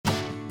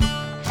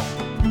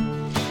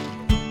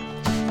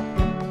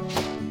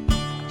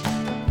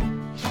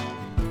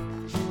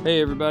Hey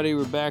everybody,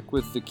 we're back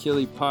with the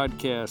Killy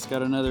Podcast.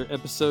 Got another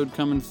episode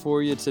coming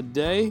for you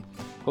today.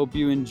 Hope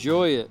you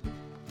enjoy it.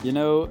 You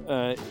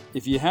know,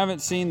 if you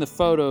haven't seen the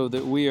photo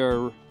that we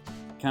are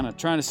kind of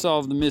trying to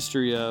solve the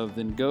mystery of,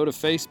 then go to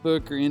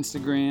Facebook or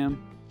Instagram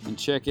and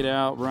check it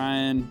out.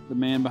 Ryan, the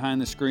man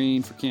behind the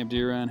screen for Camp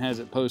Deer Run, has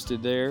it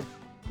posted there,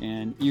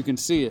 and you can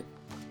see it.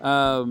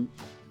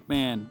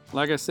 Man,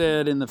 like I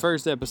said in the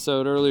first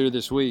episode earlier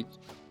this week,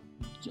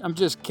 I'm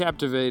just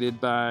captivated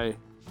by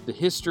the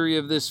history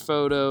of this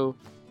photo,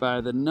 by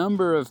the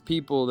number of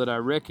people that I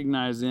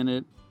recognize in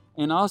it,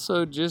 and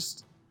also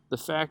just the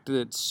fact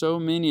that so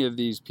many of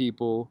these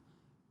people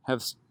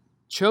have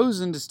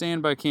chosen to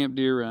stand by Camp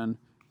Deer Run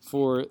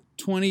for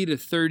 20 to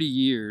 30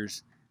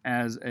 years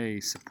as a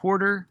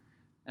supporter,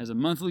 as a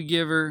monthly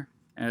giver,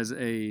 as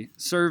a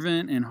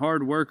servant and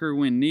hard worker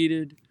when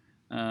needed.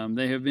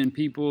 They have been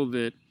people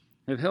that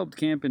have helped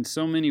camp in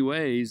so many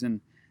ways, and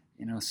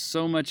you know,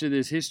 so much of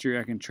this history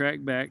I can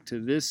track back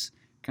to this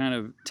kind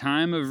of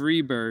time of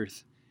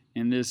rebirth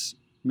and this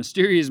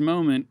mysterious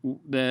moment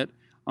that,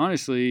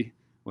 honestly,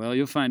 well,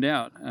 you'll find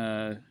out.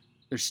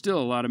 There's still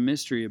a lot of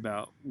mystery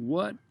about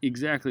what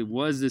exactly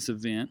was this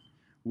event,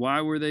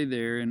 why were they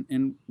there,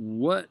 and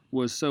what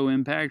was so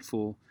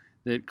impactful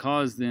that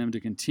caused them to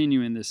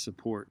continue in this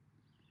support.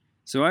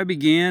 So I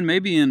began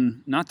maybe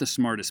in not the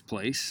smartest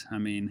place. I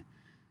mean,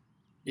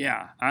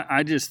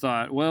 I just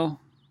thought,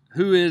 well,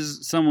 who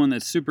is someone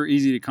that's super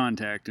easy to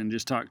contact and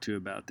just talk to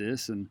about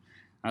this? And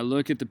I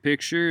look at the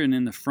picture, and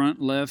in the front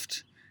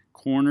left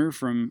corner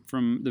from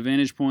the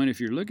vantage point, if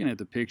you're looking at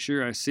the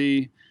picture, I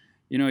see,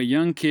 you know, a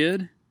young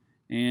kid,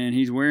 and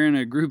he's wearing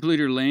a group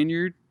leader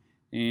lanyard,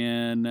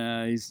 and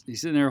he's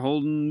sitting there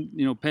holding,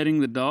 you know, petting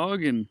the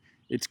dog, and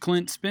it's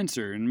Clint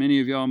Spencer, and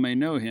many of y'all may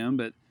know him,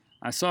 but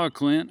I saw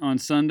Clint on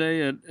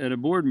Sunday at a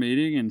board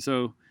meeting, and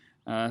so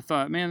I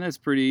thought, man, that's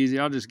pretty easy.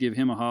 I'll just give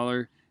him a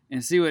holler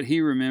and see what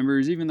he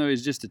remembers, even though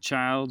he's just a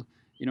child.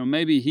 You know,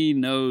 maybe he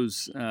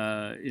knows,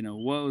 you know,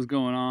 what was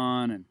going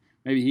on, and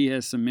maybe he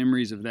has some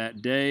memories of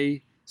that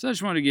day. So I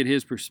just wanted to get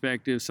his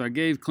perspective. So I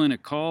gave Clint a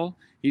call.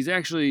 He's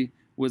actually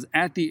was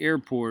at the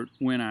airport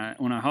when I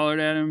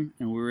hollered at him,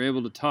 and we were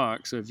able to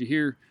talk. So if you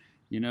hear,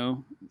 you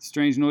know,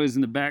 strange noise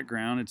in the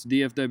background, it's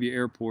DFW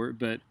Airport.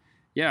 But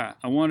yeah,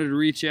 I wanted to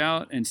reach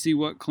out and see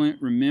what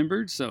Clint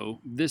remembered.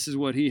 So this is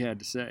what he had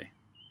to say.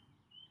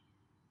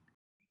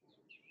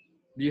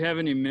 Do you have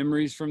any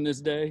memories from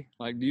this day?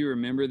 Like, do you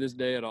remember this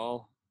day at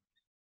all?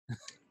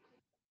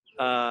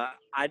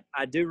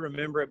 I do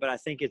remember it, but I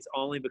think it's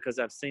only because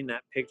I've seen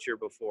that picture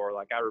before.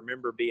 Like, I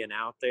remember being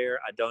out there.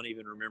 I don't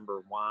even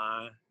remember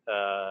why.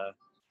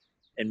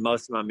 And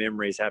most of my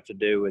memories have to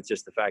do with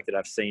just the fact that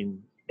I've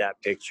seen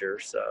that picture.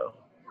 So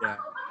Yeah.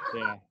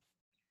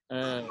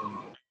 And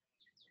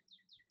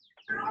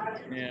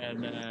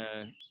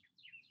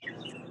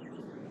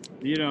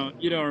you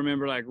don't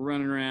remember like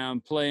running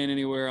around playing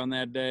anywhere on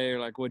that day, or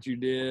like what you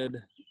did,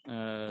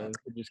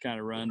 just kind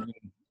of run.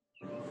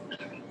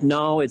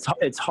 no,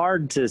 it's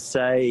hard to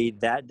say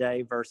that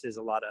day versus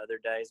a lot of other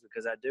days,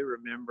 because I do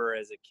remember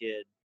as a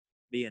kid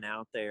being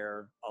out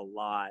there a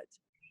lot.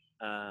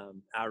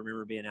 I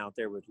remember being out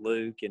there with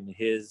Luke and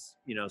his,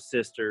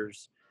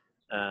 sisters.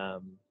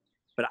 Um,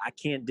 but I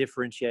can't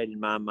differentiate in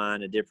my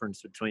mind a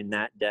difference between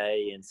that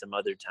day and some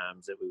other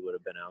times that we would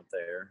have been out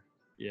there.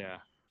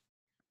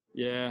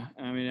 Yeah,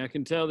 I mean, I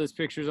can tell this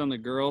picture's on the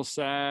girls'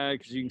 side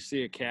because you can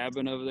see a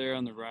cabin over there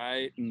on the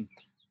right, and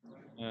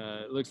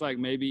it looks like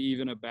maybe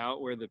even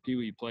about where the Pee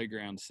Wee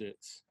playground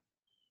sits.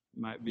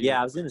 Might be.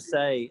 Yeah, I was going to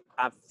say,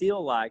 I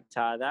feel like,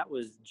 Ty, that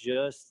was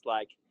just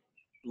like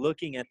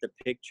looking at the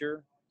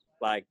picture,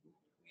 like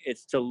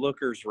it's to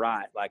looker's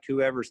right. Like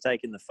whoever's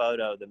taking the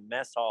photo, the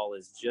mess hall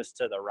is just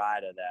to the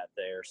right of that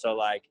there. So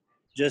like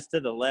just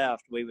to the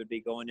left, we would be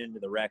going into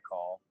the rec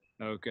hall.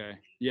 Okay.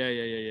 Yeah.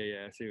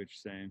 I see what you're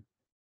saying.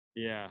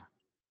 Yeah,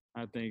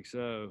 I think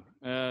so.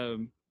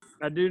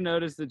 I do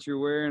notice that you're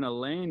wearing a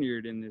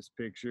lanyard in this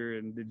picture,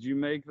 and did you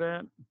make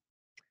that?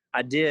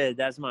 I did.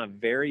 That's my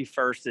very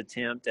first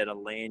attempt at a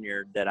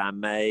lanyard that I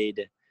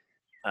made.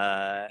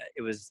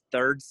 It was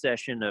third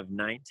session of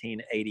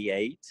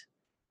 1988.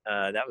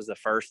 That was the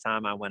first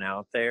time I went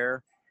out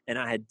there. And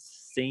I had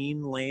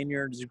seen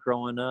lanyards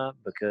growing up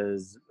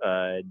because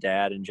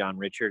Dad and John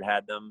Richard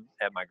had them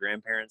at my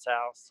grandparents'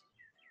 house.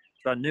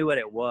 So I knew what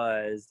it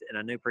was, and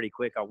I knew pretty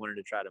quick I wanted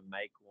to try to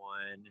make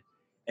one.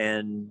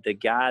 And the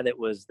guy that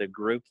was the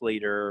group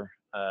leader,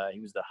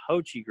 he was the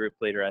Hochi group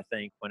leader, I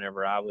think,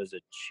 whenever I was a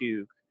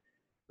Chook,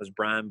 was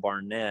Brian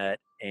Barnett.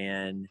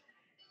 And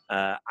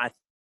I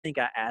think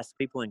I asked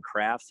people in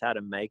crafts how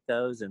to make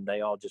those, and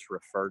they all just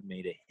referred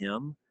me to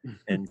him.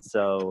 And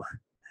so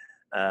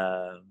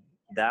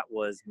that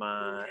was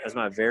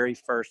my very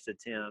first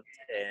attempt,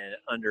 and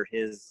under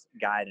his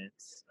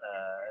guidance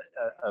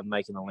of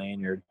making the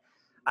lanyard.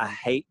 I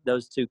hate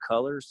those two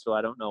colors, so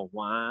I don't know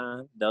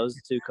why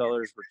those two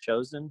colors were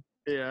chosen.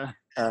 Yeah.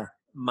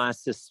 My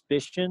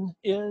suspicion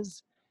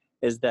is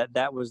is that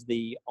that was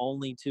the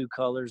only two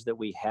colors that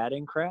we had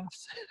in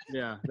crafts.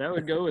 Yeah, that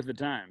would go with the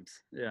times.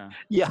 Yeah.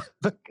 Yeah,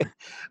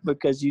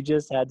 because you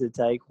just had to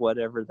take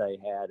whatever they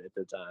had at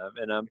the time,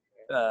 and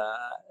uh,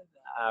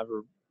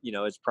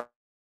 it's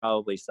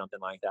probably something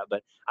like that.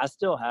 But I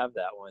still have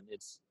that one.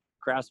 It's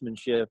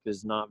craftsmanship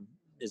is not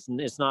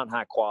it's not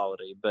high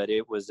quality, but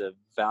it was a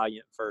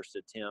valiant first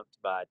attempt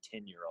by a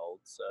 10-year-old.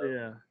 So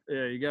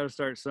Yeah, you got to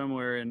start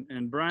somewhere.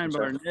 And Brian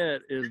Sure.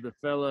 Barnett is the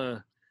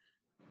fella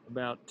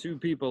about two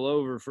people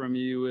over from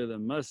you with a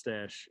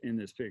mustache in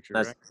this picture,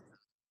 right?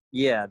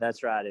 Yeah,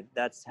 that's right.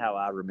 That's how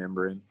I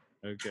remember him.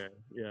 Okay,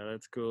 yeah,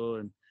 that's cool.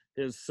 And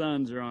his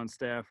sons are on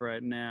staff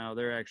right now.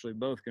 They're actually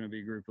both going to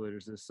be group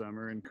leaders this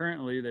summer, and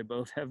currently they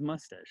both have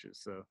mustaches.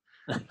 So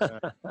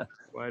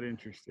quite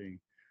interesting.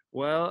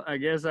 Well, I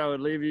guess I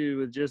would leave you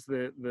with just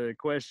the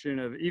question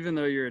of, even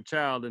though you're a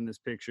child in this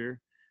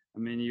picture, I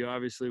mean, you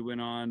obviously went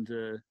on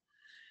to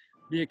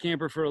be a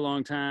camper for a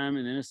long time,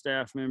 and then a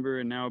staff member,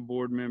 and now a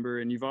board member,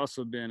 and you've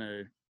also been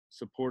a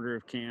supporter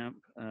of camp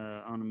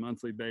on a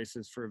monthly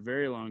basis for a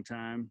very long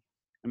time.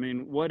 I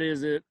mean, what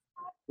is it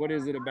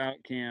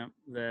about camp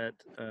that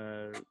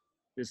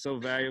is so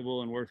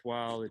valuable and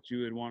worthwhile that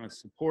you would want to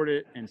support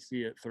it and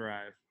see it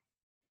thrive?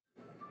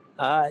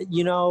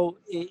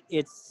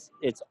 It's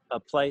a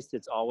place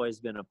that's always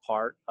been a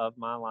part of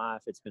my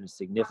life. It's been a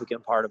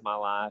significant part of my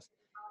life.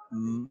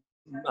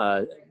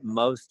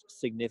 Most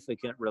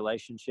significant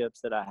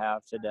relationships that I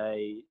have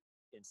today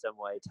in some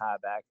way tie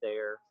back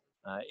there.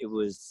 It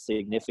was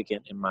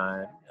significant in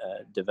my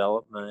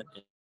development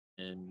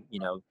and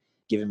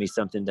giving me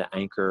something to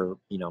anchor,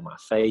 my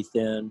faith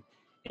in.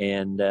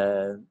 And,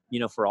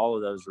 for all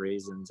of those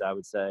reasons, I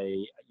would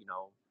say,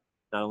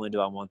 not only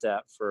do I want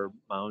that for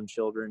my own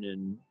children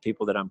and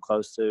people that I'm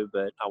close to,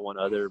 but I want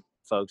other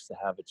folks to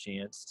have a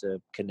chance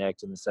to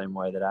connect in the same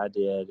way that I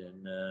did.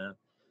 And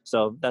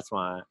so that's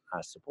why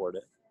I support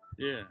it.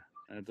 Yeah,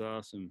 that's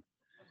awesome.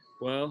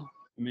 Well,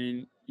 I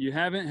mean, you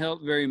haven't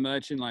helped very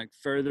much in like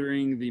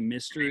furthering the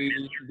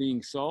mystery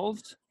being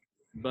solved,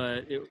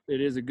 but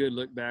it is a good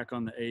look back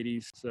on the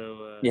 80s.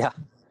 So Yeah.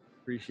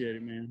 appreciate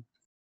it, man.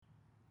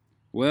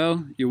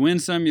 Well, you win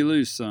some, you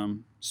lose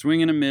some.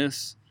 Swing and a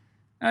miss.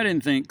 I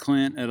didn't think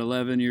Clint at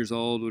 11 years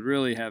old would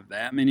really have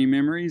that many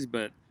memories,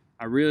 but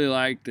I really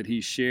liked that he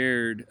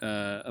shared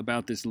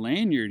about this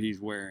lanyard he's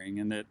wearing,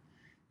 and that,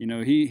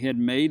 he had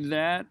made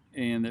that,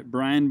 and that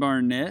Brian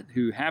Barnett,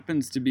 who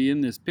happens to be in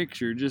this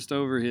picture just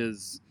over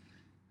his,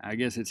 I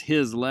guess it's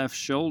his left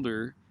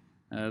shoulder,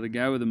 the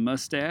guy with a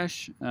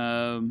mustache.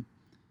 Well,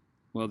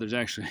 there's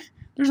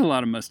a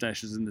lot of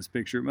mustaches in this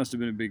picture. It must have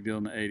been a big deal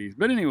in the 80s.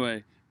 But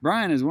anyway,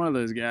 Brian is one of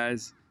those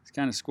guys. He's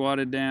kind of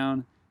squatted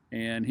down.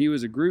 And he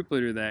was a group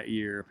leader that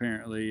year,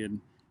 apparently, and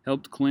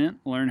helped Clint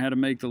learn how to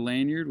make the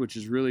lanyard, which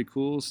is really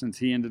cool since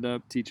he ended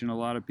up teaching a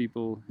lot of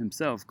people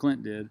himself,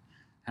 Clint did,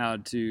 how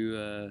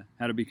to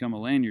become a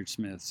lanyard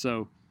smith.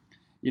 So,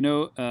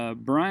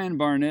 Brian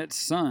Barnett's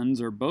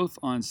sons are both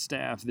on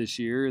staff this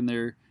year, and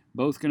they're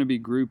both going to be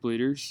group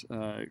leaders.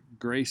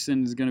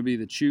 Grayson is going to be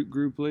the Chute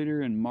group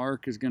leader, and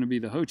Mark is going to be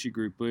the Hochi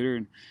group leader.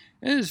 And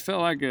it just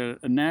felt like a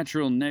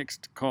natural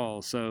next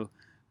call. So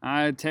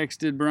I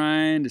texted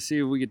Brian to see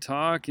if we could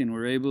talk, and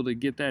we're able to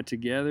get that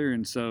together.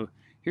 And so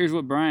here's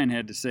what Brian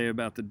had to say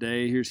about the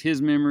day. Here's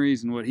his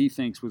memories and what he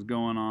thinks was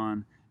going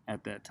on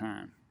at that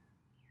time.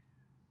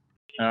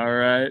 All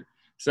right.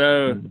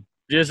 So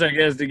just, I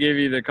guess, to give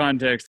you the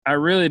context, I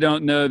really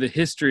don't know the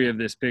history of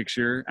this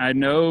picture. I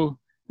know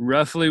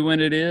roughly when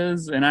it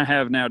is, and I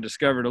have now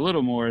discovered a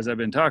little more as I've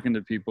been talking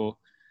to people.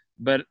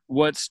 But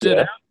what stood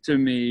out to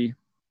me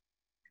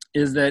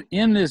is that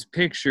in this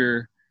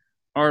picture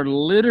are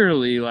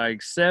literally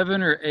like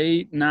 7 or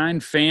 8, 9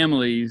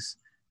 families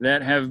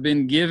that have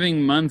been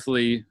giving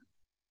monthly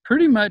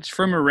pretty much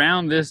from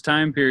around this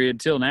time period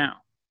till now.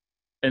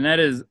 And that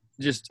is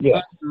just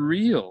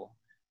unreal.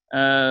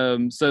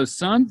 So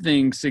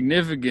something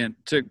significant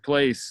took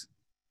place,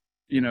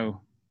 in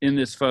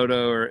this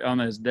photo or on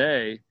this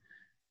day.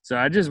 So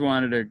I just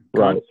wanted to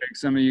contact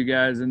some of you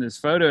guys in this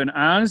photo. And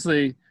I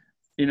honestly,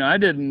 I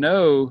didn't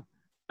know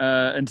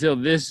until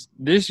this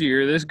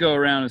year, this go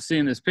around of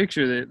seeing this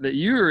picture that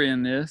you were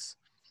in this.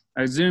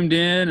 I zoomed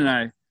in and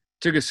I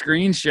took a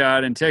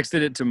screenshot and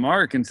texted it to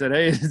Mark and said,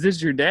 "Hey, is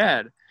this your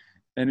dad?"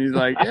 And he's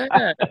like,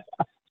 "Yeah."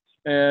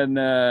 And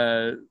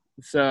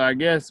so I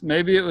guess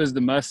maybe it was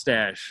the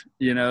mustache,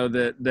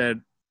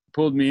 that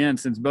pulled me in,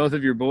 since both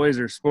of your boys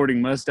are sporting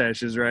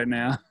mustaches right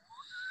now.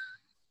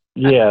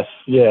 Yes.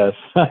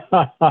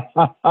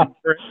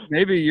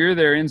 Maybe you're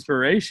their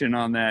inspiration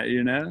on that,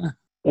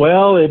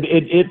 Well,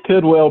 it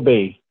could well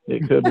be.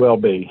 It could well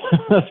be,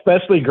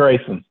 especially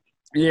Grayson.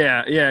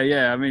 Yeah.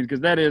 I mean, because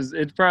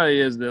it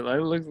probably is that.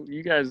 Like, look,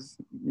 you guys,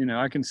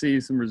 I can see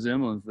some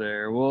resemblance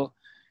there. Well,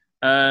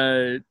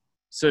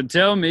 so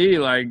tell me,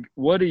 like,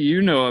 what do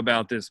you know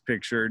about this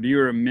picture? Do you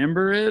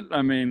remember it?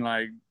 I mean,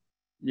 like,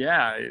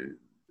 yeah,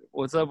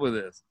 what's up with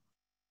this?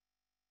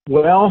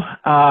 Well,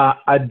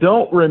 I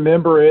don't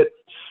remember it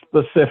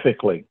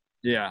specifically.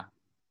 Yeah.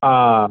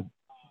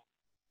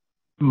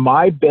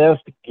 My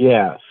best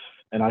guess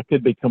and I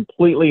could be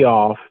completely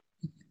off,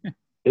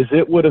 is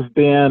it would have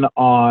been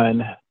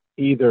on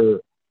either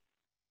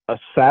a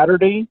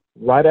Saturday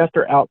right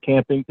after out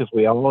camping because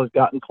we all had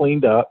gotten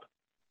cleaned up,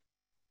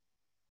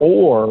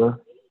 or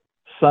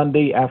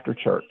Sunday after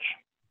church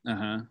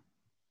Uh-huh.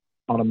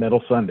 on a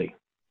middle Sunday.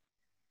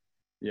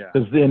 Yeah.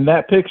 Because in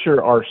that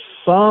picture are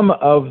some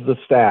of the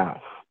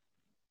staff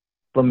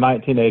from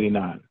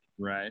 1989,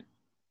 Right.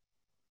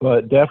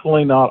 but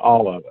definitely not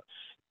all of us.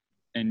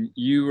 And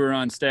you were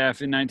on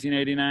staff in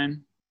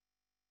 1989?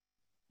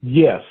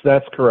 Yes,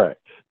 that's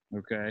correct.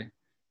 Okay.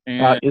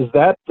 And Is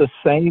that the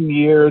same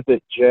year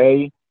that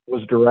Jay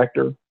was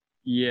director?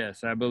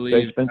 yes, I Jay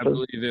believe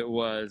Spencer? it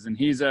was. And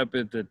he's up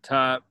at the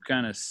top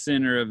kind of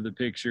center of the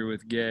picture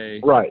with Gay.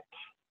 Right,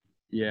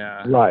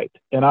 Yeah. right.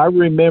 And I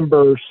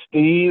remember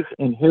Steve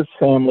and his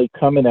family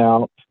coming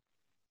out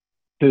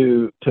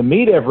to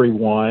meet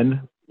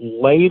everyone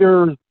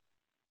later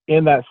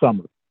in that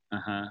summer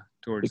Uh-huh.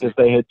 Towards because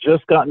they had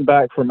just gotten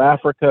back from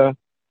Africa,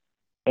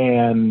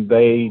 and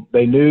they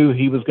knew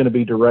he was going to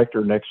be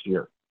director next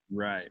year.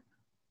 Right.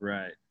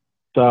 Right.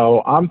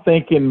 So I'm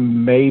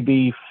thinking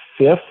maybe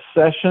 5th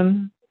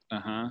session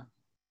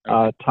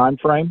Uh-huh. time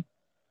frame.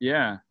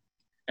 Yeah.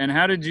 And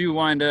how did you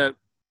wind up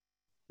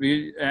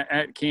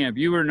at camp?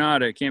 You were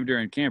not a Camp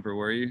Duran camper,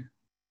 were you?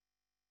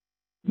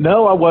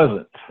 No, I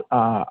wasn't.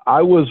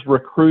 I was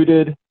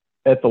recruited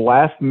at the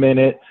last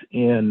minute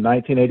in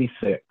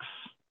 1986,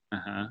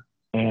 Uh-huh.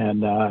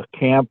 and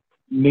camp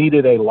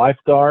needed a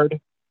lifeguard,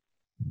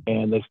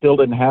 and they still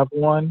didn't have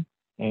one.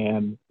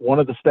 And one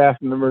of the staff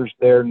members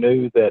there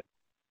knew that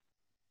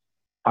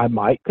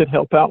I could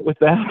help out with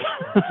that.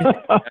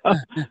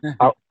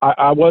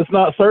 I was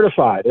not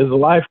certified as a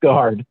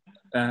lifeguard,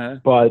 Uh-huh.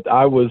 but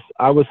I was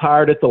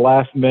hired at the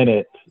last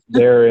minute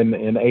there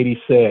in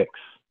 86,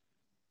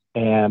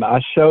 and I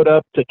showed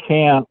up to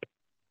camp.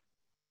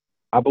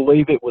 I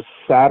believe it was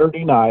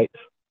Saturday night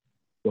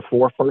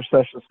before first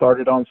session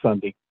started on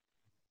Sunday.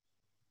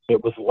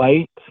 It was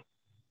late.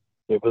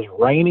 It was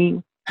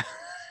raining,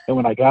 and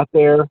when I got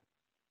there,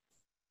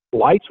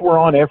 lights were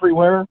on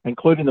everywhere,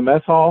 including the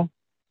mess hall,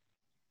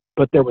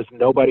 but there was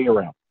nobody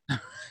around.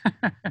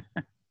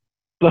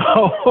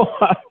 So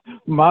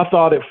my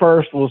thought at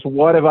first was,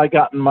 what have I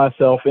gotten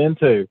myself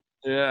into?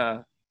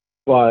 Yeah.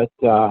 But,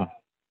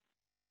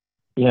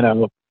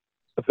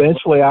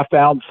 eventually I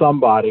found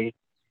somebody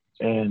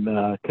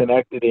and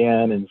connected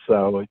in. And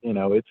so,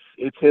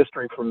 it's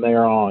history from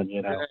there on,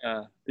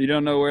 Yeah. You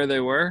don't know where they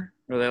were?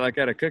 Were they like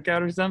at a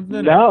cookout or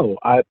something? No,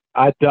 I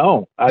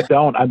don't.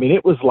 I mean,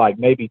 it was like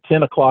maybe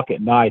 10 o'clock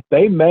at night.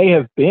 They may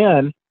have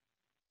been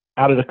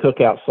out at a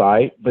cookout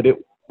site, but it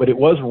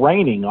was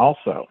raining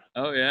also.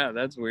 Oh yeah,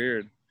 that's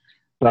weird.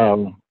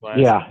 So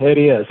Classic. yeah, it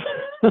is.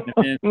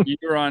 And you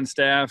were on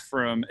staff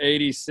from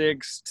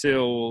 86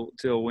 till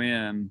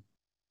when?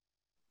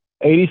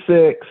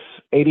 86,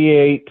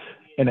 88,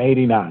 and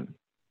 89.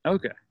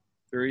 Okay.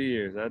 3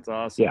 years. That's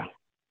awesome.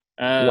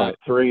 Yeah. Right.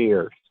 3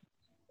 years.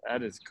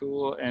 That is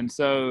cool. And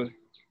so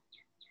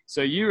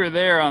you were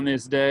there on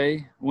this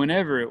day,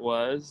 whenever it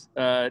was.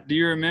 Do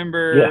you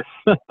remember?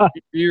 Yes.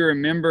 Do you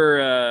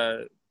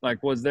remember?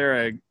 Was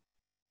there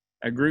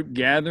a group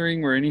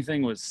gathering where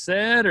anything was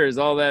said, or is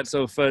all that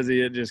so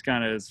fuzzy it just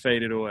kind of has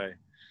faded away?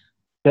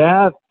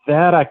 That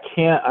I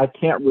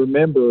can't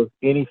remember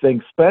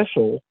anything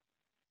special.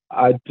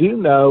 I do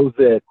know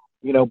that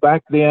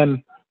back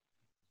then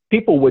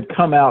people would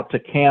come out to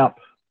camp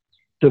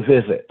to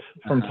visit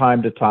from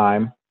time to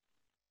time.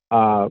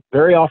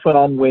 Very often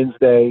on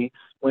Wednesday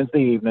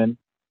evening.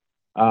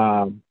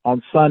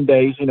 On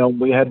Sundays,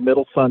 we had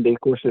Middle Sunday.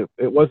 Of course,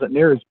 it wasn't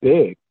near as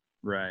big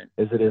Right.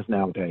 as it is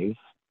nowadays.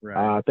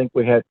 Right. I think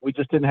we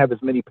just didn't have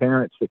as many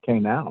parents that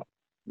came out.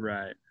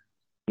 Right.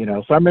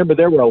 So I remember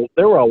there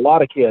were a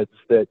lot of kids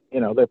that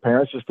their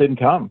parents just didn't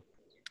come.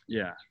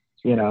 Yeah.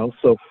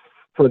 So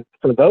for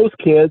those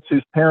kids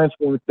whose parents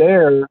weren't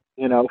there,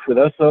 for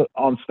us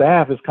on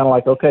staff, it's kind of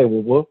like, okay,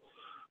 well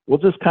we'll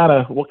just kind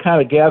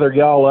of gather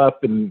y'all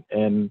up and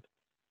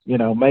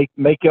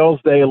make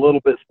y'all's day a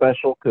little bit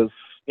special because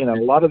a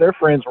lot of their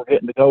friends were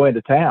getting to go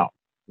into town.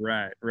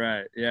 Right.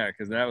 Right. Yeah,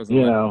 because that was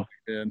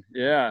good.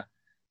 Yeah.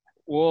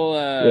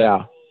 Well.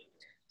 Yeah.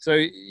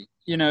 So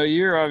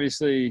you're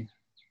obviously,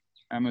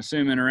 I'm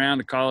assuming, around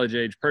a college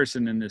age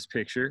person in this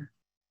picture,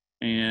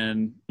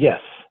 and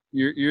yes,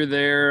 you're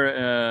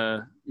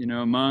there,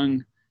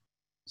 among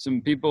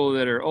some people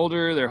that are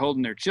older. They're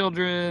holding their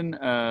children,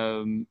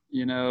 and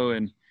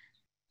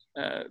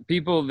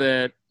people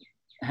that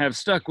have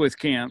stuck with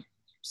camp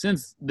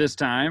since this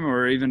time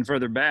or even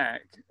further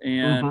back.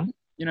 And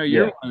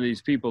you're one of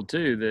these people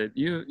too, that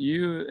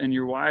you and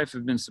your wife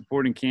have been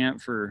supporting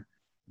camp for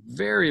a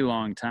very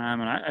long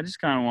time. And I just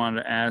kind of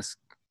wanted to ask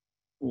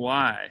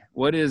why.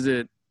 What is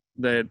it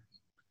that's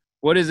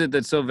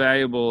so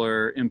valuable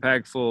or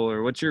impactful,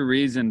 or what's your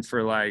reason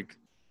for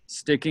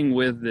sticking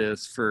with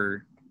this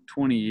for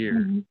 20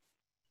 years?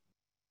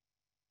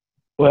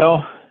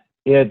 Well,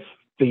 it's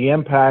the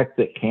impact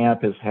that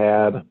camp has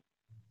had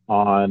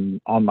on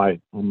my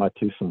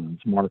two sons,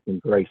 Mark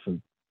and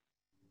Grayson.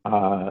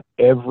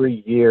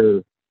 every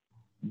year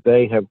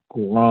they have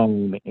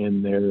grown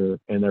in their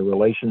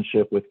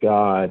relationship with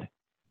God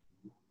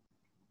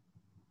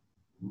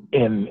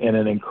in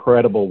an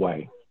incredible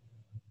way.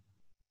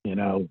 You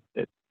know,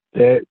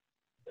 that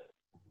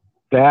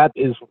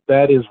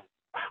is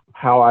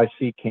how I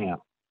see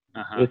camp.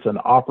 It's an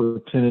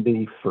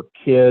opportunity for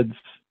kids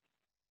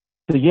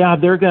to, yeah,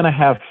 they're going to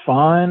have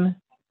fun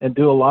and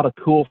do a lot of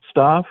cool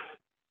stuff,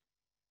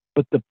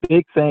 but the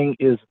big thing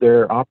is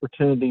their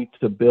opportunity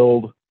to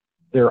build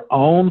their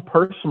own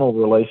personal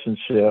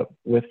relationship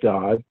with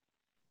God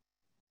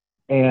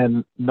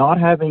and not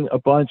having a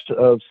bunch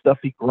of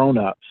stuffy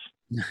grown-ups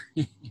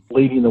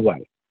leading the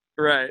way.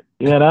 Right.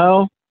 You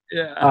know?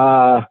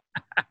 Yeah.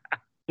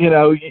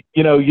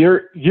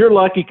 You're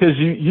lucky because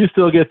you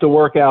still get to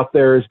work out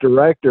there as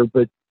director,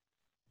 but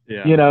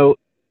yeah. You know,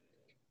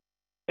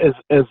 as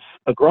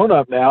a grown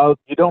up now,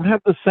 you don't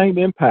have the same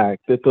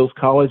impact that those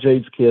college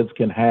age kids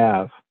can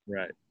have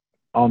right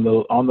on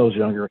those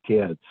younger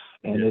kids,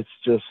 and it's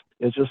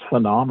just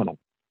phenomenal.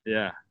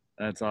 Yeah,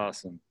 that's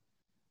awesome.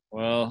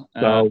 Well,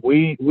 so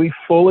we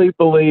fully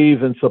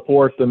believe and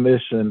support the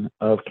mission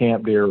of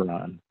Camp Deer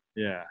Run.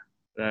 Yeah,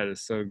 that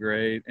is so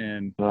great.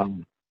 And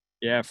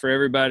yeah, for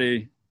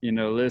everybody,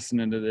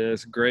 listening to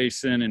this,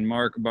 Grayson and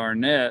Mark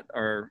Barnett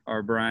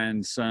are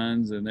Brian's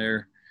sons, and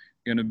they're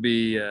going to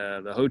be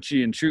the Ho Chi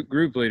and Troop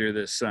group leader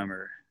this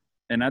summer.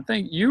 And I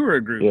think you were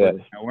a group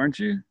leader, weren't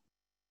you?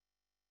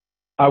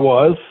 I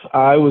was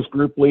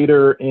group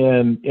leader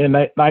in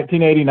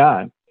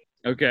 1989.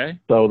 Okay.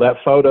 So that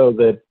photo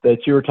that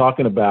you were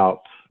talking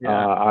about,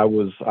 I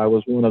was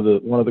one of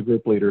the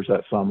group leaders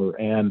that summer,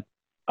 and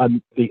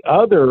the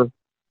other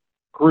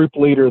group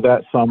leader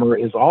that summer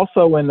is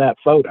also in that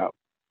photo.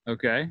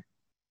 Okay.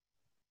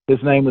 His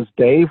name is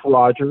Dave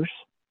Rogers.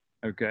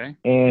 Okay.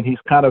 And he's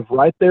kind of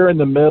right there in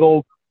the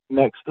middle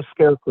next to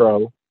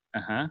Scarecrow.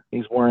 Uh-huh.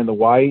 He's wearing the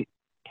white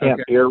Camp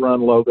Deer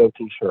Run logo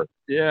T-shirt.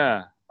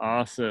 Yeah.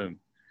 Awesome.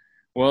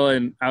 Well,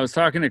 and I was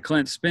talking to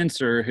Clint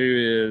Spencer,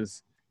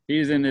 he's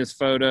in this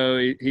photo.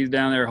 He's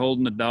down there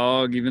holding the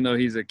dog, even though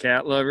he's a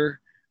cat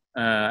lover.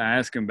 I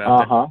asked him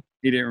about that.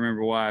 He didn't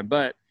remember why,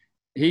 but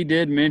he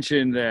did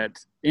mention that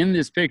in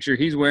this picture,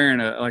 he's wearing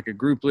a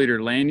group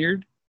leader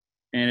lanyard,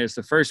 and it's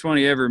the first one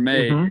he ever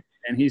made. Mm-hmm.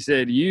 And he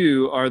said,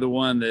 you're the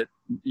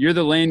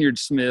lanyard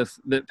smith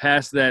that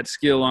passed that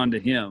skill on to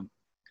him.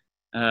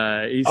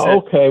 He said,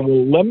 okay,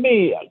 well,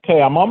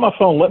 I'm on my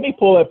phone. Let me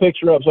pull that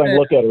picture up so I can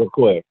look at it real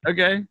quick.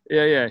 Okay.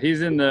 Yeah.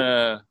 He's in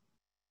the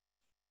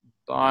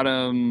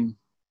bottom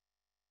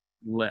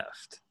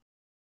left.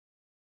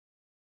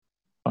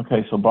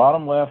 Okay, so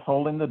bottom left,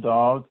 holding the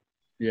dog.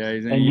 Yeah,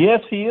 and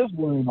yes, he is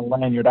wearing a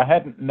lanyard. I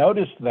hadn't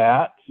noticed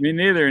that. Me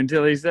neither,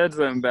 until he said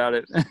something about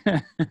it.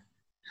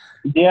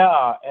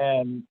 Yeah,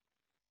 and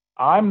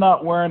I'm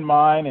not wearing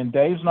mine, and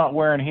Dave's not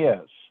wearing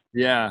his.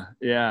 Yeah.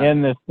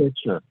 In this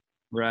picture.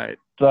 Right.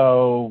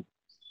 So,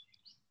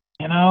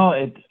 I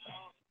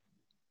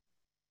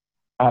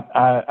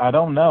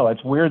don't know.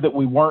 It's weird that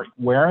we weren't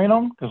wearing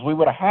them, because we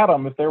would have had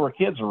them if there were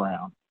kids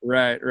around.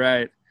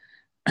 Right.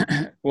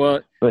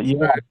 Well, but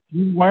yeah,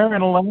 he's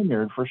wearing a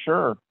lanyard for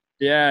sure.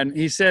 Yeah, and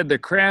he said the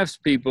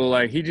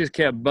craftspeople, he just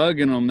kept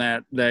bugging them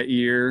that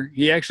year.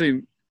 He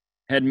actually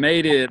had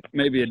made it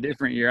maybe a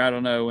different year. I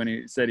don't know when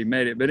he said he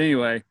made it. But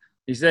anyway,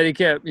 he said he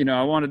kept,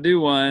 I want to do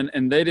one,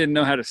 and they didn't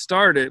know how to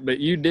start it, but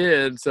you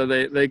did, so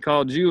they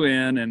called you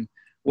in. And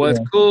what's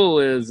cool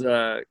is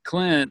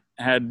Clint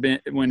had been,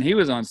 when he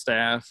was on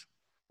staff,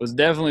 was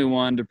definitely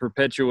one to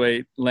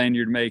perpetuate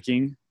lanyard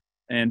making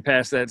and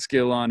pass that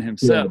skill on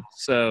himself. Yeah.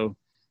 So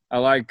I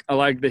like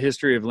the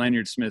history of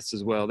lanyard smiths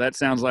as well. That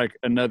sounds like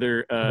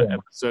another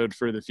episode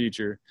for the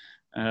future,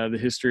 the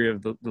history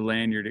of the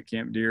lanyard at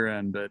Camp Deer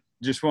Run. But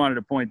just wanted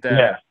to point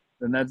that out,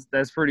 and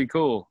that's pretty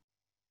cool.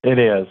 It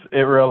is.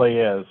 It really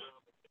is.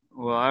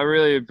 Well, I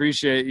really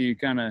appreciate you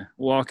kind of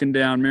walking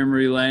down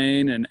memory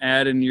lane and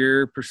adding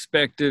your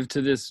perspective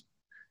to this,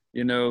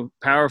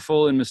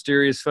 powerful and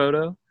mysterious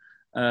photo.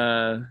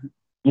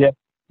 Yeah.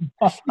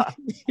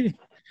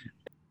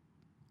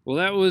 Well,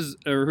 that was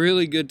a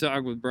really good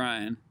talk with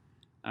Brian.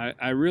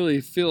 I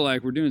really feel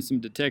like we're doing some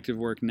detective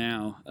work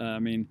now. I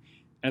mean,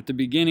 at the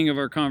beginning of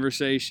our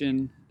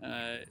conversation,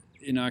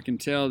 I can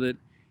tell that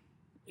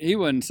he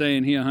wasn't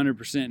saying he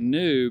 100%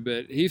 knew,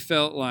 but he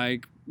felt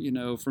like,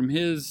 from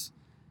his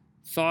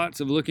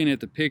thoughts of looking at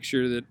the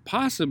picture, that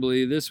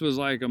possibly this was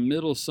like a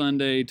middle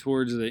Sunday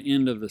towards the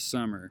end of the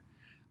summer.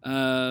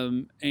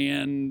 And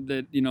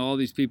that, all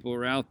these people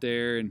were out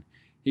there, and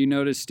he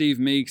noticed Steve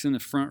Meeks in the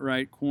front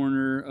right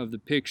corner of the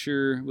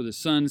picture with his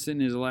son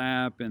sitting in his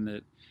lap, and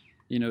that,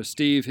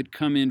 Steve had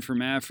come in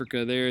from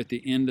Africa there at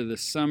the end of the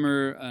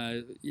summer,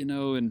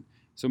 and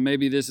so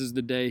maybe this is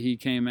the day he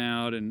came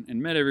out and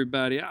met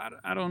everybody.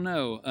 I don't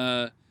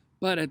know.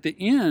 But at the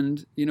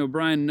end,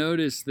 Brian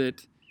noticed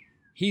that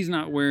he's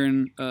not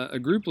wearing a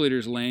group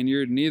leader's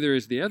lanyard, neither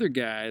is the other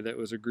guy that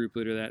was a group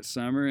leader that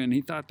summer, and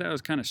he thought that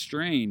was kind of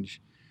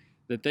strange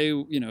that they,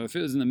 if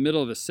it was in the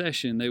middle of a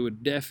session, they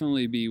would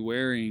definitely be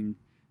wearing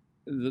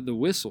the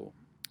whistle.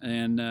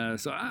 And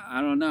so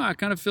I don't know. I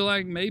kind of feel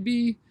like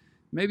maybe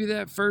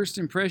that first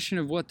impression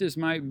of what this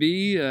might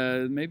be,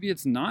 maybe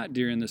it's not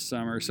during the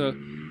summer. So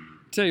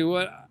tell you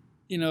what,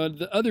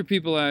 the other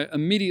people I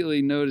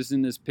immediately noticed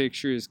in this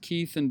picture is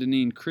Keith and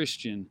Deneen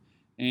Christian.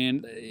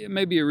 And it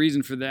may be a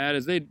reason for that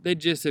is they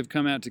just have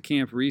come out to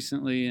camp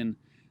recently and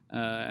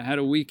had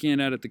a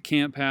weekend out at the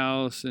camp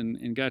house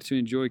and got to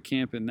enjoy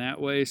camp in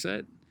that way.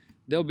 So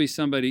they'll be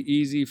somebody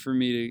easy for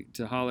me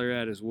to holler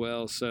at as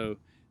well. So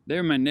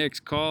they're my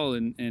next call,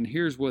 and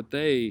here's what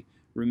they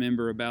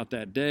remember about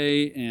that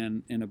day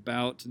and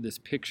about this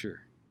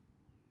picture.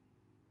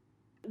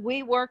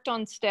 We worked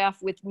on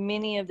staff with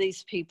many of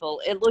these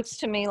people. It looks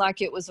to me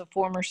like it was a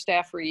former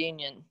staff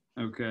reunion.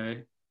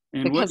 Okay.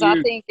 And because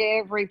I think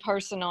every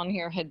person on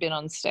here had been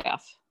on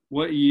staff.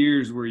 What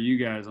years were you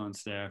guys on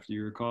staff? Do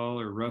you recall,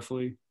 or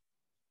roughly?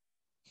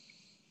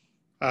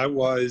 I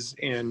was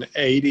in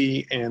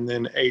 80 and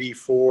then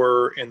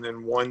 84 and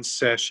then one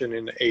session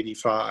in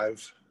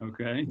 85.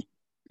 Okay.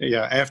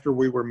 Yeah, after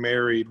we were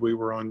married, we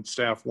were on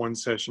staff one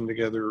session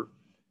together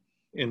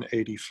in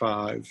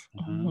 85.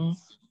 Uh-huh.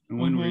 And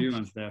when were you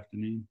on staff,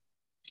 Deneen?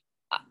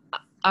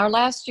 Our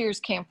last year's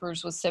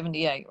campers was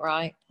 78,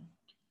 right?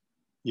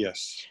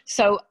 Yes.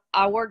 So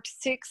I worked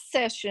 6th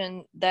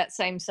session that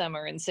same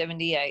summer in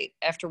 78.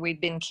 After we'd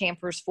been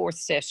campers 4th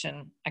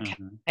session, I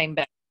came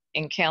back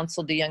and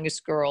counseled the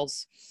youngest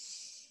girls.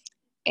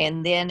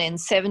 And then in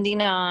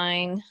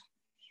 79,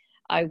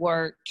 I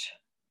worked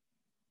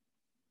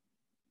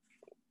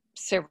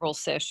several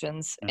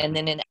sessions. And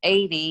then in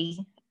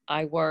 80,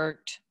 I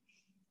worked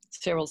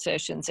several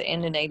sessions,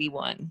 and in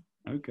 81.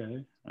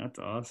 Okay, that's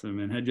awesome.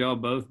 And had y'all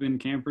both been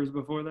campers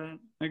before that,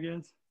 I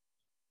guess?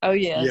 Oh,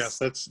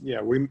 yes.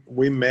 Yes,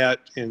 we met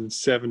in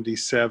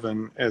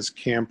 77 as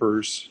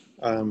campers.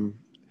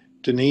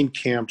 Deneen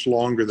camped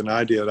longer than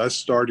I did. I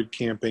started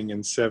camping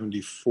in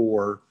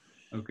 74.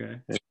 Okay.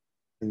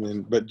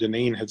 But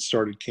Deneen had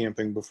started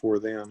camping before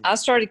then. I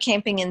started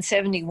camping in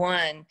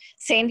 71.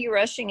 Sandy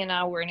Rushing and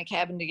I were in a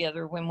cabin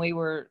together when we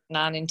were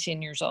 9 and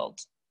 10 years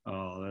old.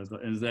 Oh,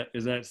 is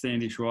that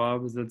Sandy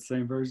Schwab? Is that the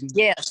same person?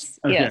 Yes.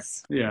 Okay.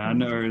 Yes. Yeah, I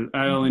know her.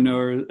 I only know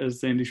her as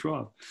Sandy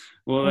Schwab.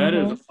 Well, that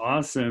is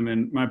awesome.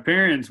 And my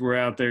parents were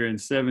out there in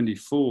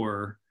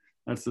 74.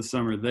 That's the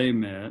summer they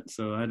met.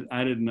 So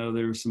I didn't know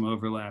there was some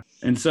overlap.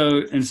 And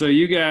so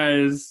you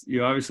guys,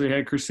 you obviously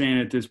had Chrisanne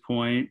at this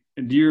point.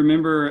 Do you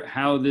remember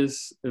how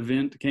this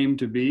event came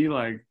to be?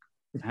 Like,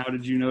 how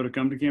did you know to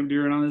come to Camp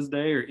Deering on this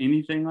day or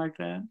anything like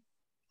that?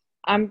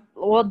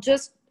 Well,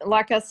 just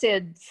like I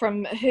said,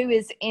 from who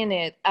is in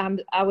it,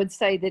 I would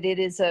say that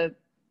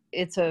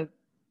it's a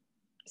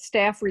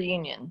staff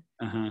reunion.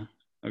 Uh-huh.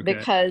 Okay.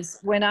 Because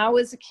when I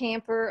was a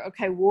camper,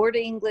 Ward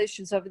English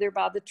is over there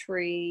by the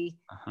tree.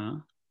 Uh-huh.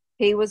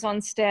 He was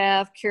on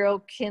staff. Carol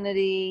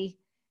Kennedy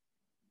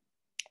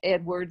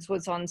Edwards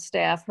was on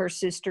staff. Her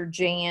sister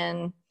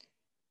Jan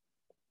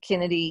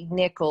Kennedy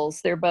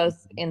Nichols. They're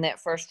both in that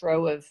first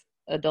row of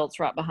adults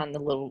right behind the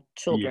little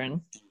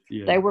children.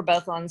 Yeah. They were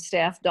both on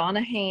staff.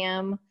 Donna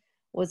Ham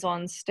was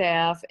on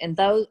staff, and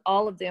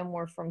all of them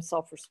were from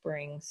Sulphur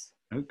Springs.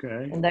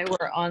 Okay. And they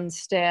were on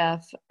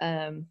staff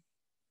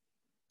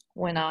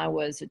when I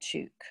was a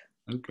chook.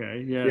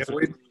 Okay. Yeah.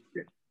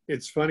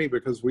 It's funny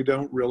because we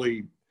don't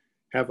really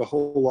have a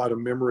whole lot of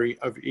memory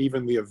of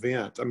even the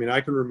event. I mean, I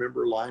can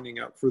remember lining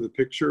up for the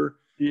picture.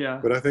 Yeah.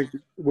 But I think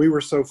we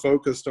were so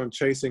focused on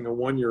chasing a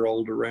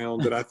 1-year-old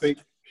around that I think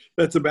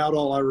that's about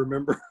all I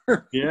remember.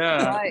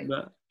 Yeah. Right.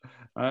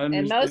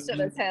 And most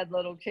of us had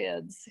little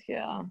kids.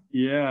 Yeah.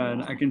 Yeah.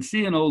 And I can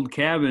see an old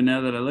cabin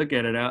now that I look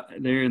at it out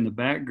there in the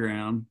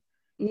background.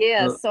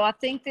 Yeah. So I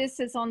think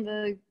this is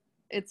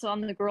it's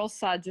on the girls'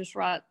 side, just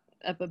right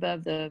up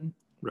above the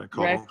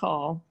Red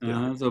Call.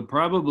 So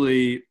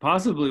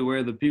possibly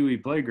where the Pee Wee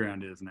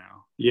playground is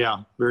now. Yeah,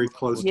 very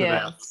close to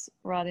that. Yes,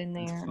 right in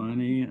there. That's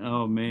funny.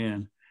 Oh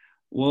man.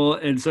 Well,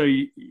 and so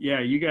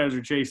you guys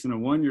are chasing a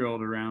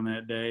 1-year-old around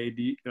that day.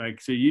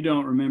 So you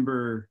don't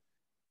remember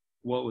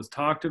what was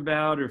talked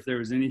about, or if there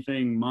was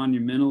anything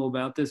monumental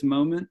about this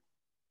moment?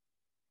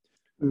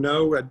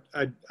 No,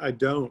 I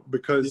don't,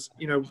 because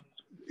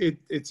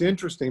it's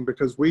interesting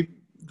because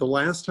the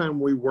last time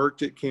we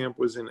worked at camp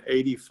was in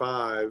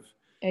 85.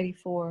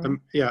 84.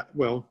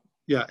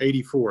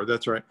 84.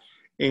 That's right.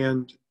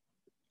 And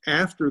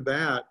after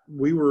that,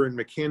 we were in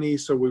McKinney,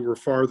 so we were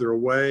farther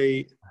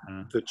away.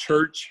 Uh-huh. The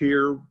church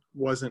here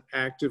wasn't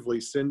actively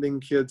sending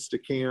kids to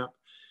camp.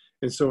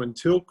 And so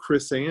until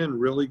Chrisanne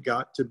really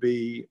got to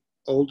be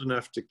old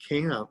enough to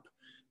camp,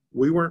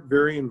 we weren't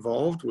very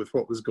involved with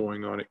what was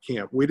going on at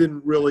camp. We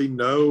didn't really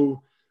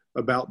know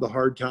about the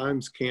hard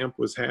times camp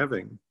was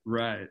having.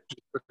 Right.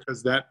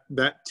 Because that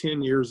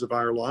 10 years of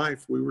our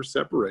life, we were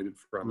separated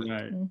from it.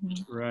 Right.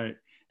 Mm-hmm. Right.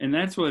 And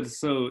that's what's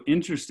so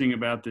interesting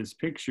about this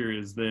picture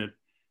is that,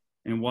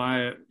 and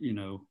why,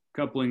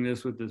 coupling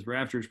this with this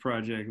Raptors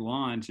Project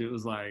launch, it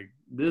was like,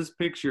 this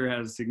picture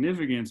has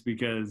significance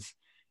because,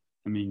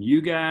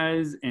 you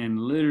guys and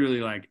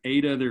literally like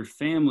 8 other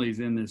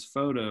families in this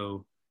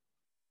photo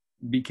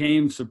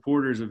became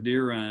supporters of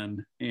Deer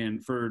Run,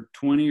 and for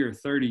 20 or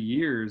 30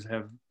 years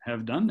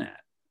have done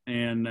that.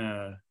 And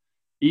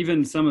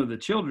even some of the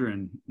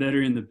children that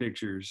are in the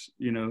pictures,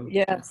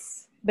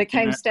 Yes,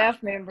 became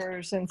staff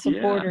members and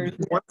supporters.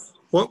 Yeah.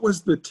 What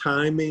was the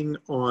timing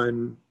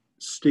on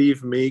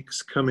Steve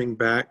Meeks coming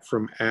back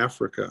from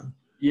Africa?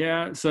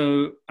 Yeah,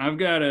 so I've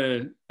got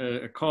a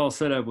call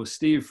set up with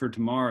Steve for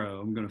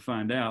tomorrow. I'm going to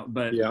find out.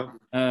 But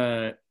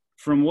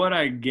from what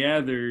I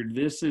gathered,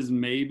 this is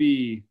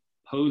maybe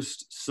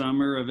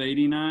post-summer of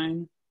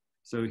 '89.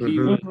 So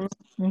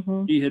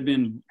he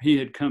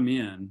had come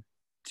in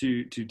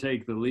to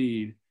take the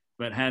lead,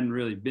 but hadn't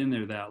really been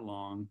there that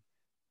long.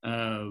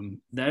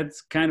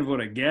 That's kind of what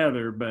I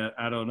gather, but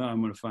I don't know. I'm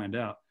going to find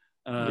out.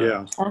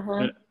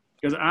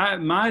 Because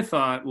my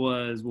thought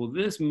was, well,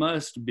 this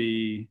must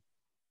be,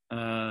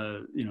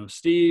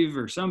 Steve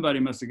or somebody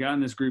must have gotten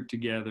this group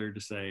together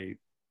to say,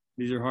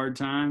 these are hard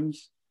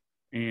times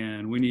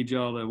and we need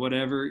y'all to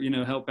whatever,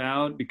 help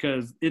out,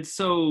 because it's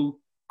so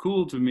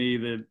cool to me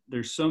that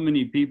there's so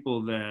many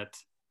people that,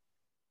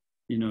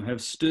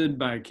 have stood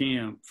by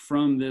camp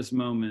from this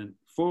moment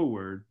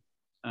forward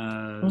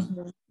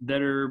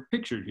that are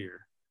pictured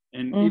here.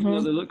 And even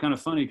though they look kind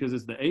of funny because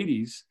it's the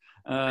 80s,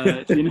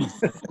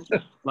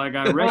 like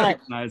I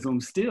recognize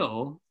them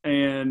still,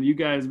 and you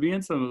guys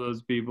being some of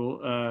those people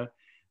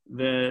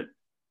that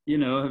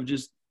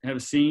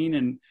have seen.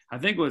 And I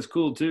think what's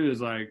cool too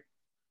is, like,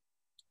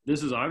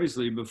 this is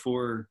obviously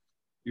before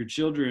your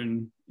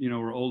children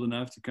were old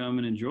enough to come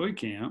and enjoy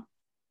camp.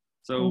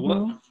 So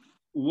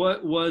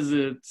what was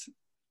it,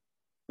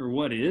 or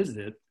what is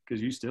it,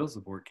 because you still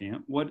support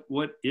camp, what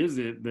is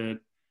it that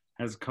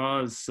has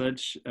caused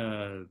such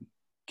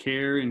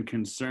care and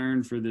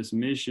concern for this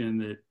mission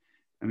that,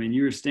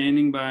 you were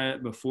standing by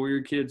it before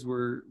your kids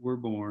were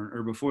born,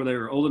 or before they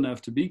were old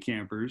enough to be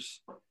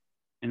campers,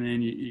 and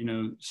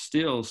then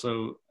still.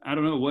 So I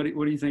don't know, what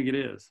do you think it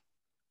is?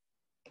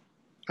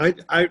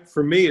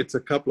 For me, it's a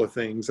couple of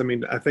things.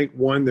 I think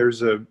one,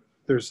 there's a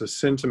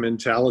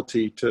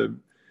sentimentality to,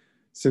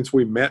 since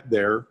we met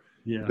there,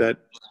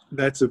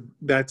 that's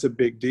a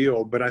big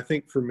deal. But I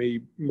think for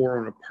me, more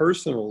on a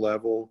personal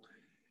level,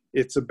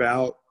 it's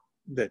about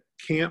that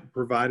camp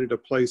provided a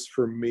place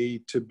for me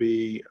to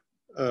be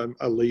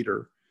a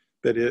leader,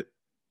 that it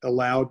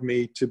allowed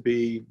me to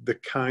be the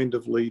kind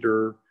of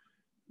leader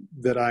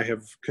that I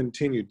have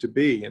continued to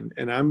be.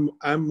 And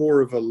I'm more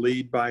of a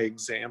lead by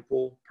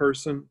example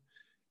person,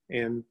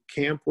 and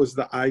camp was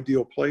the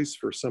ideal place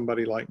for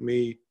somebody like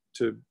me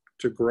to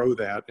grow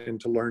that and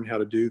to learn how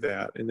to do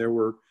that. And there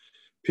were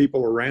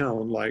people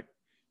around like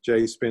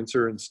Jay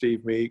Spencer and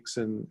Steve Meeks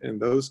and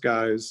those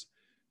guys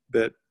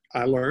that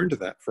I learned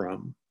that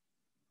from.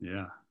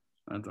 Yeah,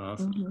 that's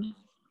awesome.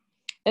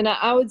 And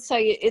I would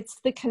say it's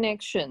the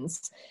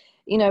connections.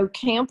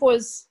 Camp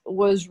was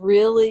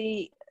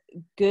really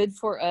good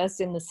for us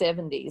in the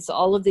 70s.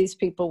 All of these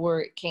people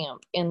were at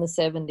camp in the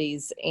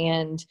 70s.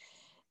 And,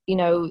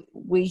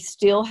 we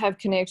still have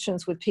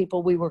connections with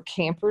people we were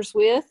campers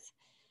with.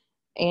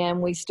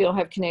 And we still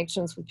have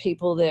connections with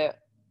people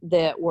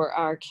that were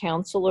our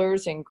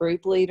counselors and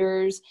group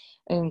leaders.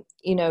 And,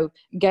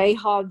 Gay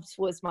Hobbs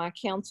was my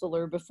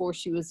counselor before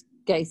she was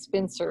Gay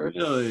Spencer.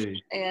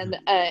 Really?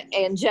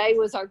 And Jay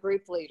was our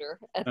group leader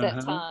at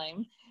that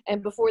time.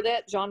 And before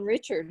that, John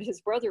Richard,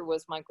 his brother,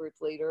 was my group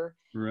leader.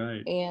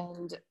 Right.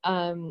 And,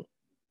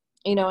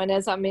 and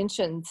as I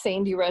mentioned,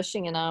 Sandy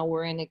Rushing and I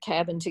were in a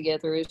cabin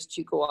together as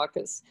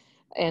Chickawakas.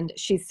 And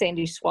she's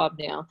Sandy Schwab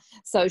now.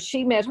 So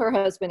she met her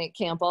husband at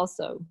camp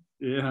also.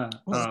 Yeah.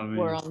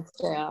 We're on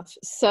staff.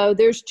 So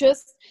there's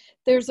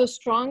a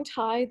strong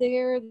tie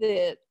there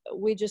that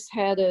we just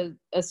had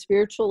a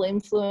spiritual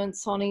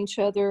influence on each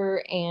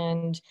other,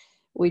 and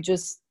we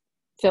just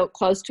felt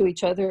close to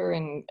each other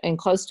and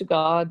close to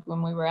God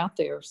when we were out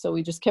there. So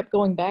we just kept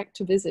going back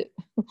to visit.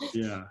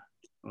 Yeah.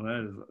 Well,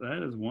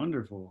 that is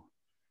wonderful.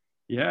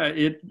 Yeah.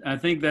 I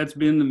think that's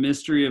been the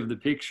mystery of the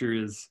picture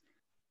is,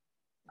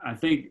 I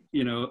think,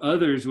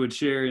 others would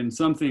share in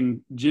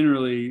something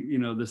generally,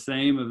 the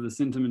same of the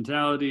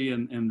sentimentality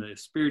and the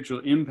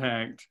spiritual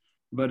impact,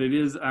 but it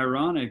is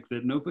ironic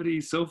that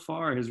nobody so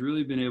far has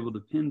really been able to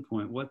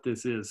pinpoint what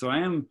this is. So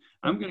I'm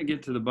going to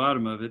get to the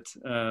bottom of it,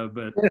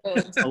 but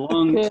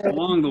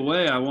along the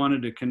way, I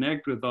wanted to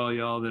connect with all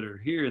y'all that are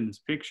here in this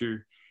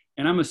picture.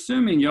 And I'm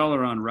assuming y'all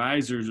are on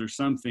risers or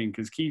something,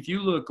 because Keith,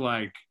 you look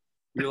like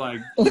you're like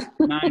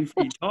 9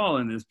 feet tall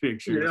in this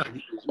picture. Yeah.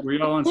 Were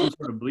y'all on some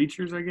sort of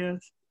bleachers, I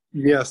guess?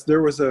 Yes,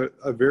 there was a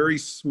very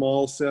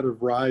small set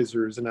of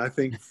risers, and I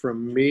think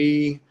from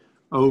me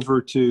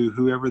over to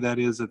whoever that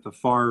is at the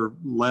far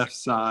left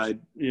side.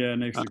 Yeah,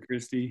 next to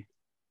Christy.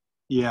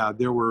 Yeah,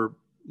 there were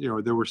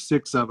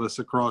 6 of us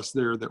across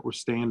there that were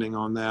standing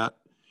on that,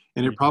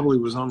 and it probably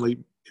was only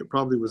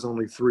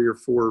 3 or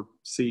 4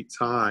 seats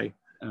high.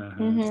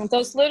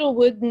 Those little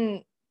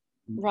wooden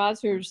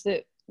risers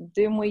that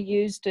then we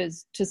used to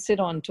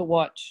sit on to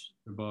watch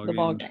the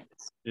ball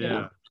games.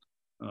 Yeah.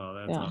 Oh,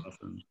 that's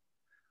awesome.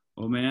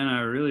 Well, man,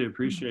 I really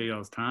appreciate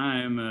y'all's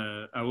time.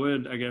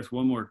 I guess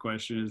one more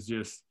question is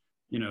just,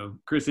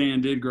 Chris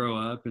Ann did grow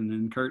up, and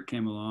then Kurt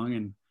came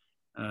along,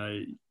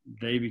 and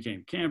they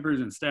became campers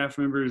and staff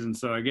members. And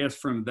so I guess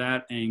from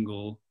that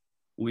angle,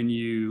 when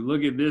you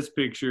look at this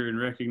picture and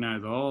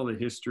recognize all the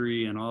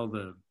history and all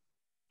the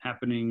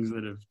happenings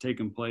that have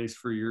taken place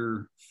for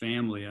your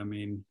family, I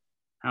mean,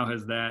 how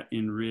has that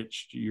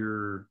enriched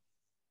your,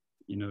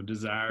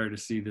 desire to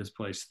see this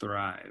place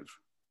thrive?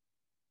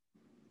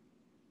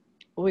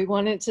 We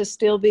want it to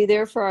still be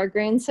there for our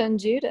grandson,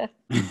 Judah.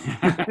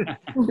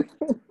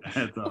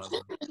 That's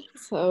awesome.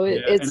 So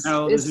and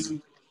how old is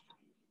he?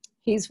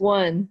 He's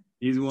one.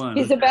 He's one.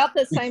 He's about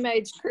the same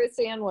age Chris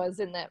Ann was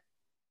in this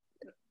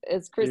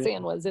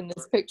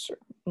picture.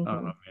 Mm-hmm.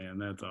 Oh man,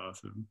 that's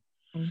awesome.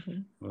 Mm-hmm.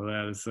 Well,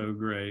 that is so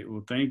great.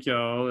 Well, thank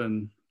y'all,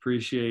 and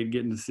appreciate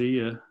getting to see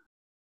you.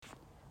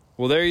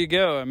 Well, there you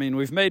go. I mean,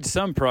 we've made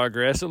some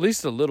progress, at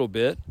least a little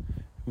bit.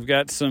 We've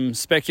got some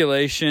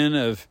speculation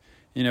of,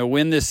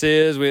 when this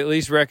is. We at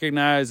least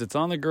recognize it's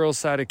on the girls'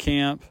 side of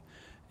camp.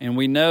 And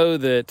we know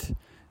that,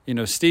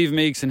 Steve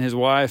Meeks and his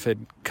wife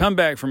had come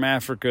back from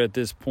Africa at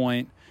this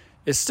point.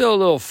 It's still a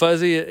little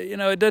fuzzy.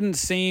 It doesn't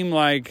seem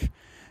like,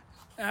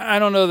 I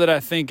don't know that I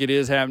think it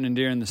is happening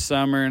during the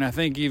summer. And I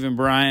think even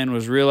Brian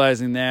was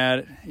realizing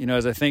that,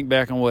 as I think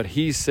back on what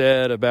he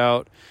said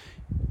about,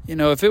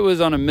 if it was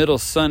on a middle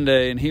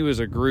Sunday and he was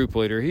a group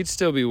leader, he'd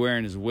still be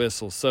wearing his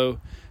whistle. So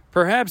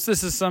perhaps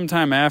this is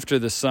sometime after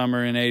the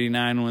summer in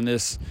 '89 when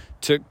this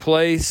took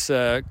place.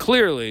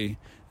 Clearly,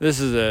 this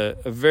is a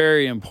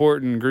very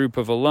important group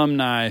of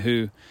alumni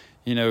who,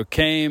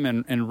 came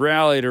and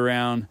rallied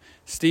around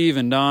Steve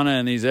and Donna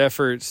and these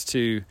efforts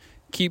to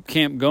keep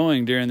camp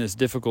going during this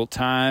difficult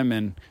time.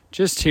 And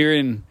just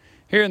hearing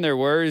their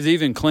words,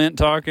 even Clint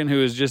talking, who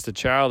was just a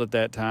child at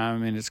that time,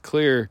 I mean, it's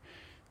clear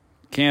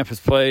camp has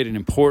played an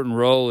important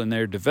role in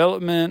their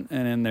development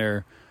and in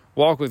their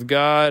walk with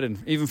God,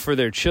 and even for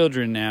their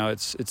children now,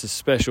 it's a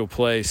special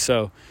place.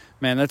 So,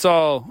 man, that's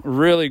all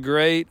really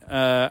great.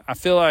 I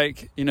feel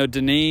like,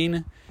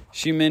 Deneen,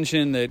 she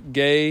mentioned that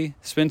Gay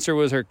Spencer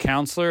was her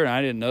counselor, and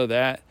I didn't know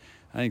that.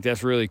 I think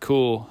that's really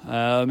cool.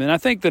 And I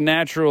think the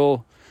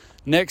natural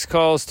next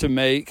calls to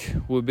make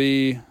would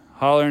be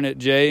hollering at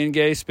Jay and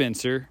Gay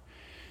Spencer,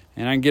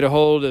 and I can get a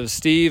hold of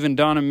Steve and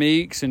Donna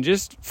Meeks and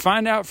just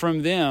find out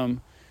from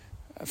them,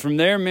 from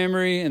their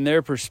memory and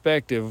their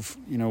perspective,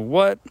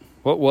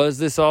 what was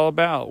this all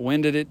about?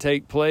 When did it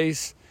take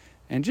place?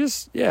 And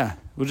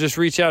we'll just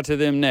reach out to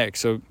them next.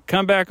 So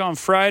come back on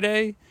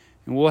Friday,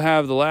 and we'll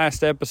have the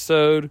last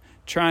episode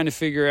trying to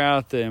figure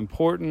out the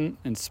important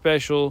and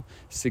special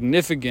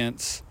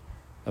significance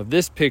of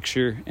this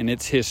picture and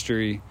its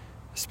history,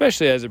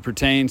 especially as it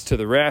pertains to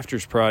the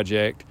Rafters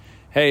Project.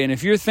 Hey, and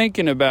if you're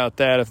thinking about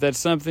that, if that's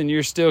something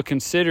you're still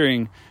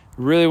considering,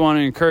 really want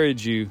to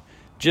encourage you,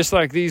 just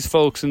like these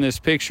folks in this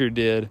picture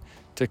did,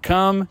 to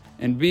come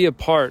and be a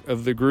part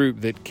of the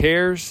group that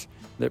cares,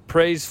 that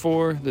prays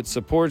for, that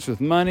supports with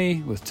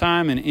money, with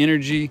time and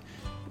energy,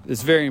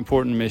 this very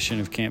important mission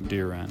of Camp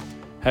Deer Run.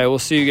 Hey, we'll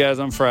see you guys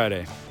on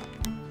Friday.